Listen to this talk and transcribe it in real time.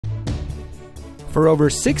For over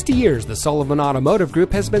 60 years, the Sullivan Automotive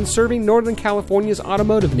Group has been serving Northern California's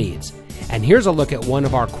automotive needs. And here's a look at one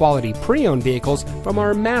of our quality pre-owned vehicles from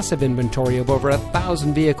our massive inventory of over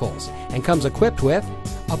 1,000 vehicles, and comes equipped with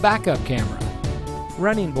a backup camera,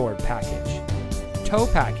 running board package, tow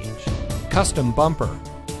package, custom bumper,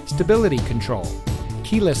 stability control,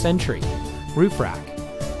 keyless entry, roof rack,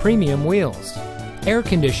 premium wheels, air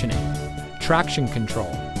conditioning, traction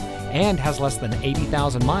control, and has less than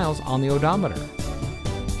 80,000 miles on the odometer.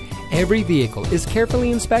 Every vehicle is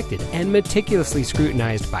carefully inspected and meticulously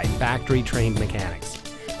scrutinized by factory-trained mechanics.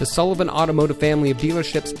 The Sullivan Automotive family of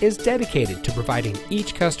dealerships is dedicated to providing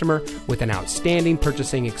each customer with an outstanding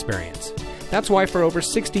purchasing experience. That's why for over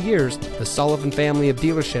 60 years, the Sullivan family of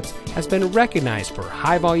dealerships has been recognized for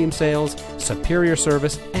high-volume sales, superior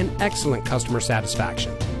service, and excellent customer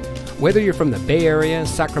satisfaction. Whether you're from the Bay Area,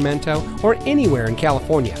 Sacramento, or anywhere in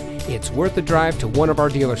California, it's worth the drive to one of our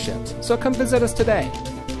dealerships. So come visit us today.